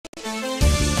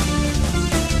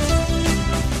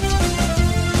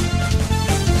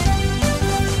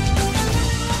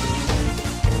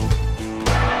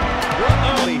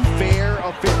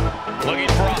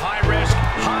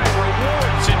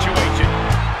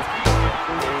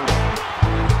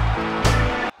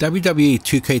WWE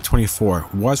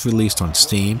 2k24 was released on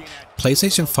Steam,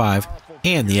 PlayStation 5,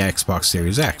 and the Xbox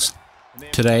Series X.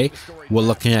 Today, we're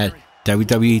looking at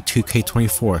WWE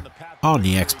 2k24 on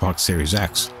the Xbox Series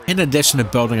X. In addition to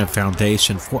building a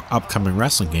foundation for upcoming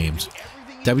wrestling games,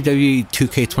 WWE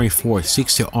 2k24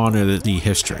 seeks to honor the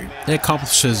history. It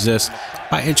accomplishes this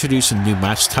by introducing new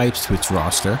match types to its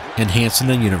roster, enhancing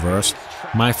the universe,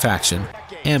 My Faction,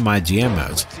 and My GM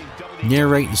modes,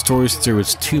 narrating stories through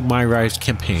its two My Rise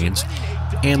campaigns,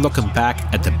 and looking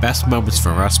back at the best moments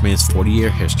from WrestleMania's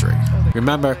 40-year history.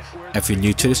 Remember, if you're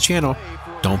new to this channel,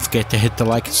 don't forget to hit the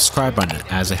like and subscribe button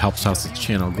as it helps out the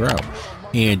channel grow.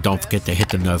 And don't forget to hit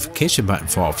the notification button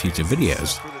for all future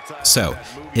videos. So,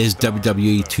 is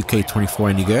WWE 2k24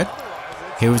 any good?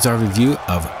 Here is our review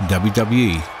of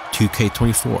WWE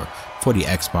 2k24 for the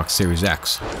Xbox Series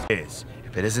X. If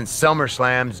it isn't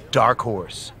SummerSlam's dark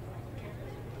horse.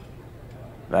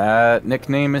 That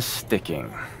nickname is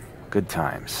sticking. Good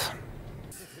times.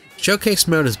 Showcase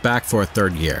mode is back for a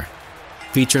third year,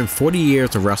 featuring 40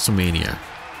 years of WrestleMania,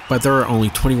 but there are only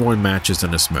 21 matches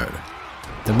in this mode.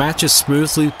 The matches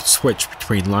smoothly switch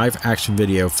between live action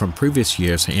video from previous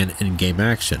years and in-game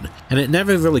action, and it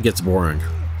never really gets boring.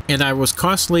 And I was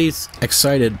constantly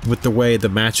excited with the way the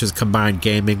matches combine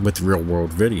gaming with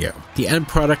real-world video. The end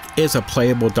product is a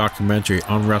playable documentary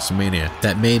on WrestleMania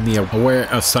that made me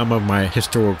aware of some of my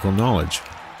historical knowledge.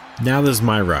 Now there's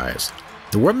My Rise.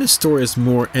 The women's story is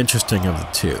more interesting of the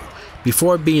two.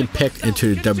 Before being picked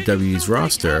into the WWE's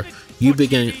roster, you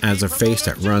begin as a face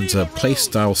that runs a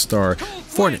playstyle star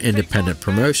for an independent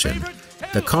promotion.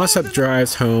 The concept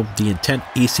drives home the intense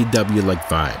ECW-like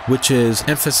vibe, which is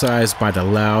emphasized by the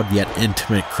loud yet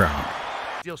intimate crowd.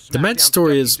 The men's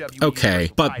story is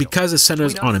okay, but because it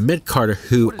centers on a mid-carder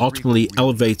who ultimately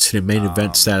elevates to the main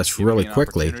event status really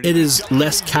quickly, it is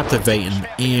less captivating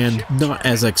and not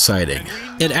as exciting.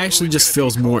 It actually just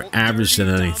feels more average than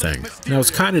anything, and I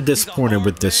was kind of disappointed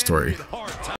with this story.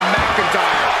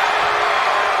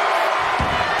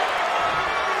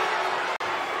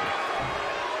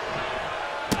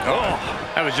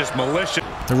 That was just malicious.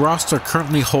 The roster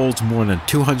currently holds more than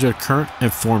 200 current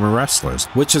and former wrestlers,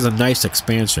 which is a nice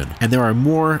expansion, and there are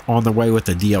more on the way with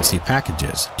the DLC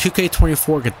packages.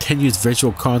 2k24 continues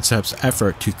Visual Concepts'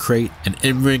 effort to create an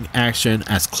in-ring action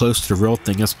as close to the real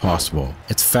thing as possible.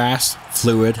 It's fast,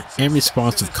 fluid, and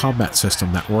responsive combat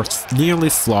system that works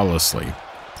nearly flawlessly.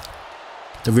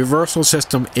 The reversal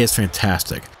system is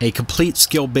fantastic, a complete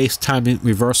skill-based timing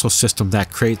reversal system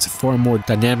that creates for a more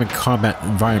dynamic combat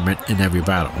environment in every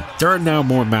battle. There are now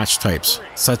more match types,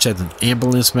 such as an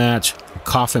ambulance match, a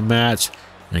coffin match,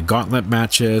 and gauntlet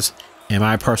matches, and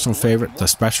my personal favorite, the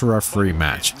special referee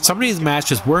match. Some of these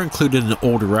matches were included in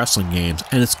older wrestling games,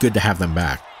 and it's good to have them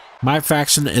back. My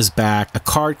Faction is back, a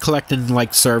card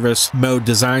collecting-like service mode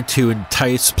designed to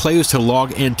entice players to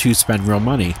log in to spend real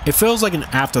money. It feels like an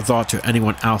afterthought to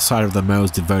anyone outside of the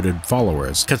mode's devoted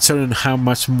followers, considering how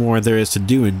much more there is to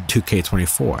do in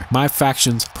 2k24. My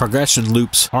Faction's progression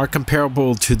loops are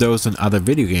comparable to those in other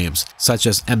video games, such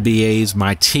as NBA's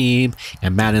My Team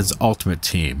and Madden's Ultimate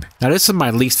Team. Now this is my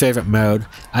least favorite mode.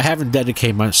 I haven't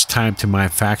dedicated much time to My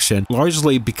Faction,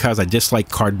 largely because I dislike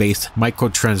card-based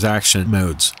microtransaction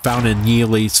modes found in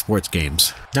yearly sports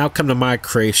games. Now come to My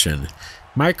Creation.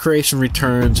 My Creation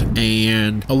returns,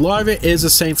 and a lot of it is the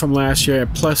same from last year,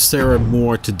 plus there are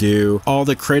more to do. All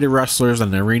the created wrestlers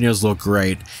and the arenas look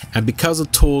great, and because the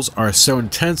tools are so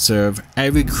intensive,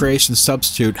 every creation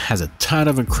substitute has a ton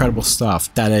of incredible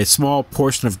stuff that a small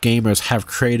portion of gamers have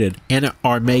created and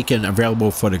are making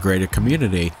available for the greater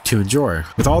community to enjoy.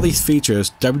 With all these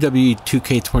features, WWE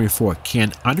 2k24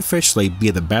 can unofficially be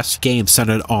the best game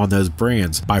centered on those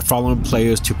brands by following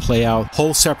players to play out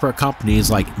whole separate companies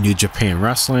like New Japan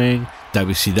Wrestling,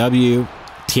 WCW,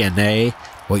 TNA,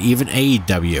 or even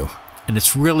AEW. And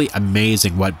it's really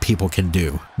amazing what people can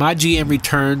do. My GM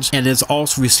returns and is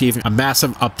also receiving a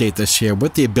massive update this year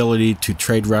with the ability to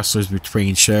trade wrestlers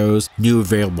between shows, new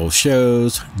available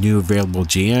shows, new available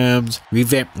GMs,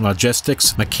 revamped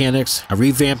logistics mechanics, a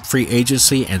revamped free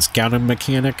agency and scouting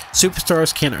mechanic.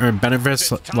 Superstars can earn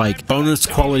benefits like bonus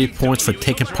quality points for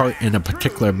taking part in a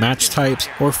particular match types,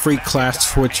 or free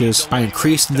class switches by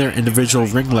increasing their individual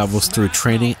ring levels through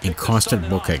training and constant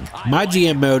booking. My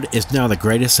GM mode is now the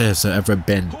greatest it has ever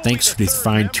been, thanks to these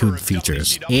fine-tuned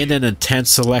features and an intense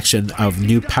selection of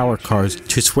new power cards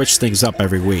to switch things up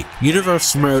every week.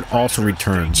 Universe mode also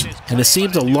returns, and it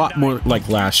seems a lot more like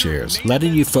last year's,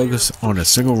 letting you focus on a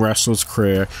single wrestler's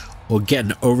career will get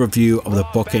an overview of the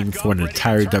booking for an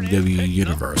entire WWE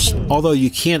universe. Although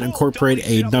you can incorporate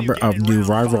a number of new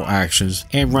rival actions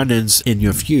and run-ins in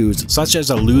your feuds, such as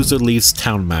a loser leaves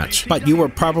town match, but you will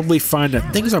probably find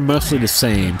that things are mostly the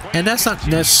same, and that's not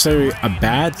necessarily a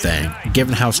bad thing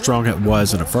given how strong it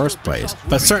was in the first place,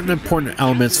 but certain important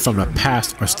elements from the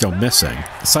past are still missing,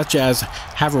 such as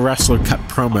have a wrestler cut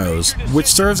promos, which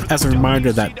serves as a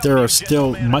reminder that there is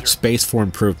still much space for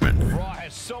improvement.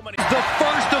 The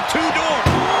first of 2 doors.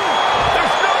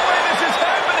 There's no way this is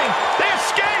happening. They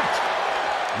escaped.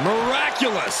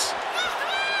 Miraculous.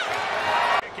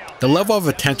 The level of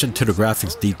attention to the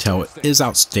graphics detail is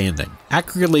outstanding,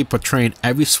 accurately portraying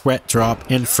every sweat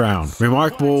drop and frown.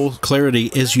 Remarkable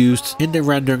clarity is used in the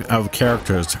rendering of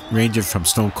characters ranging from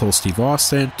Stone Cold Steve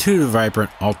Austin to the vibrant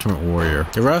Ultimate Warrior.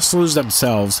 The wrestlers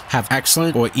themselves have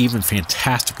excellent or even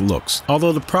fantastic looks,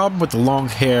 although the problem with the long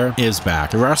hair is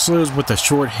back. The wrestlers with the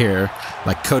short hair,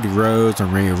 like Cody Rhodes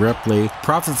and Rhea Ripley,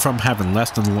 profit from having less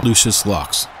than Lucius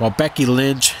Lux, while Becky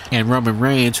Lynch and Roman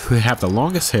Reigns, who have the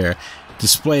longest hair,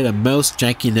 display the most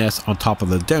jankiness on top of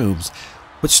the domes,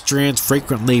 with strands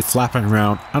frequently flapping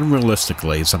around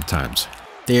unrealistically sometimes.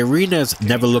 The arenas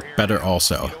never look better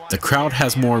also. The crowd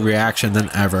has more reaction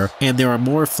than ever, and there are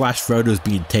more flash photos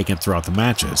being taken throughout the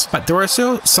matches. But there are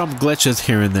still some glitches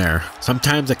here and there.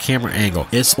 Sometimes the camera angle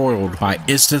is spoiled by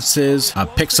instances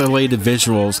of pixelated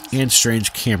visuals and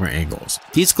strange camera angles.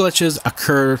 These glitches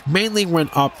occur mainly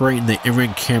when operating the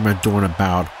in-ring camera during a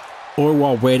bout, or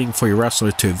while waiting for your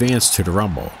wrestler to advance to the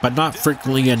Rumble, but not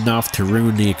frequently enough to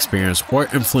ruin the experience or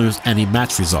influence any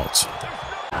match results.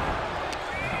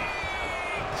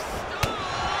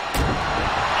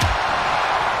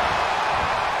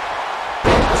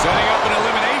 Setting up an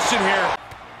elimination here.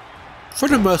 For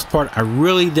the most part, I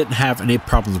really didn't have any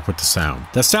problems with the sound.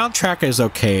 The soundtrack is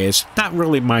okay, it's not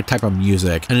really my type of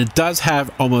music, and it does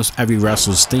have almost every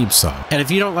wrestler's theme song. And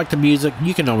if you don't like the music,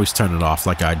 you can always turn it off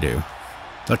like I do.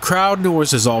 The crowd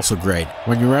noise is also great.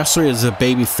 When your wrestler is a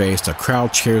babyface, the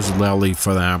crowd cheers loudly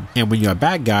for them, and when you're a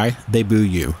bad guy, they boo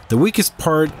you. The weakest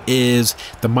part is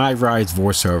the My Ride's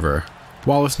voiceover.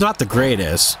 While it's not the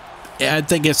greatest, I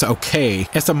think it's okay.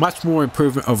 It's a much more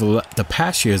improvement over the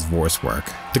past year's voice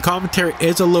work. The commentary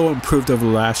is a little improved over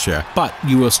last year, but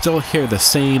you will still hear the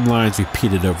same lines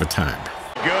repeated over time.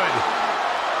 Good.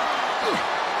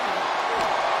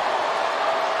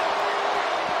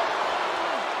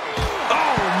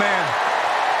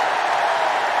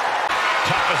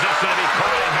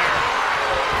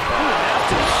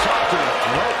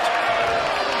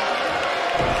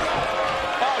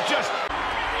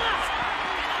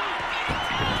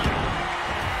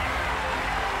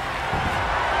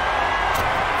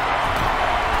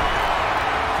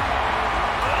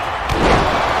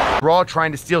 Raw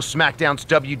trying to steal SmackDown's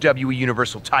WWE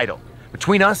Universal title.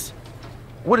 Between us,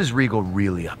 what is Regal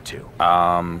really up to?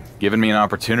 Giving me an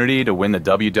opportunity to win the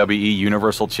WWE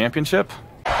Universal Championship?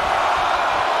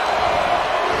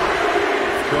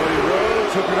 Cody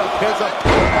Rhodes hooking up, heads up for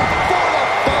the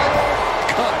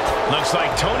final cut. Looks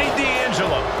like Tony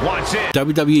D'Angelo wants in.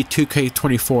 WWE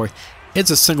 2k24 is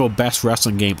the single best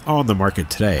wrestling game on the market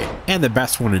today, and the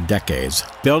best one in decades.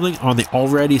 Building on the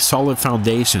already solid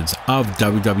foundations of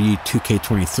WWE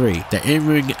 2k23, the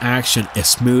in-ring action is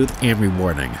smooth and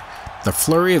rewarding. The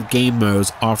flurry of game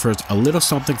modes offers a little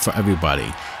something for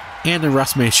everybody, and the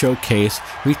WrestleMania Showcase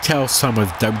retells some of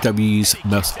WWE's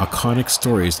most iconic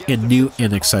stories in new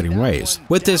and exciting ways.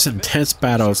 With its intense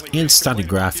battles and stunning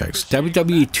graphics,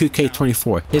 WWE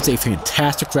 2k24 is a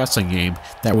fantastic wrestling game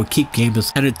that will keep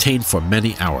gamers entertained for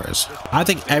many hours. I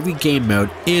think every game mode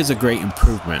is a great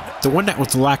improvement. The one that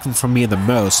was lacking for me the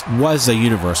most was the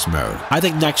Universe mode. I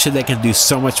think next year they can do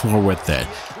so much more with it,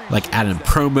 like adding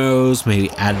promos, maybe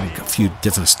adding a few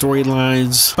different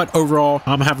storylines, but overall,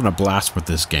 I'm having a blast with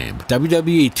this game.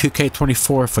 WWE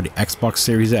 2k24 for the Xbox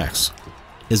Series X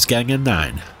is getting a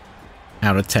 9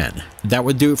 out of 10. That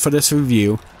would do it for this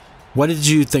review. What did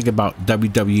you think about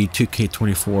WWE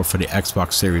 2k24 for the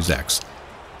Xbox Series X?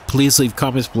 Please leave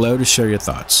comments below to share your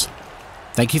thoughts.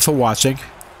 Thank you for watching,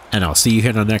 and I'll see you here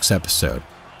in the next episode.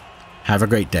 Have a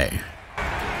great day.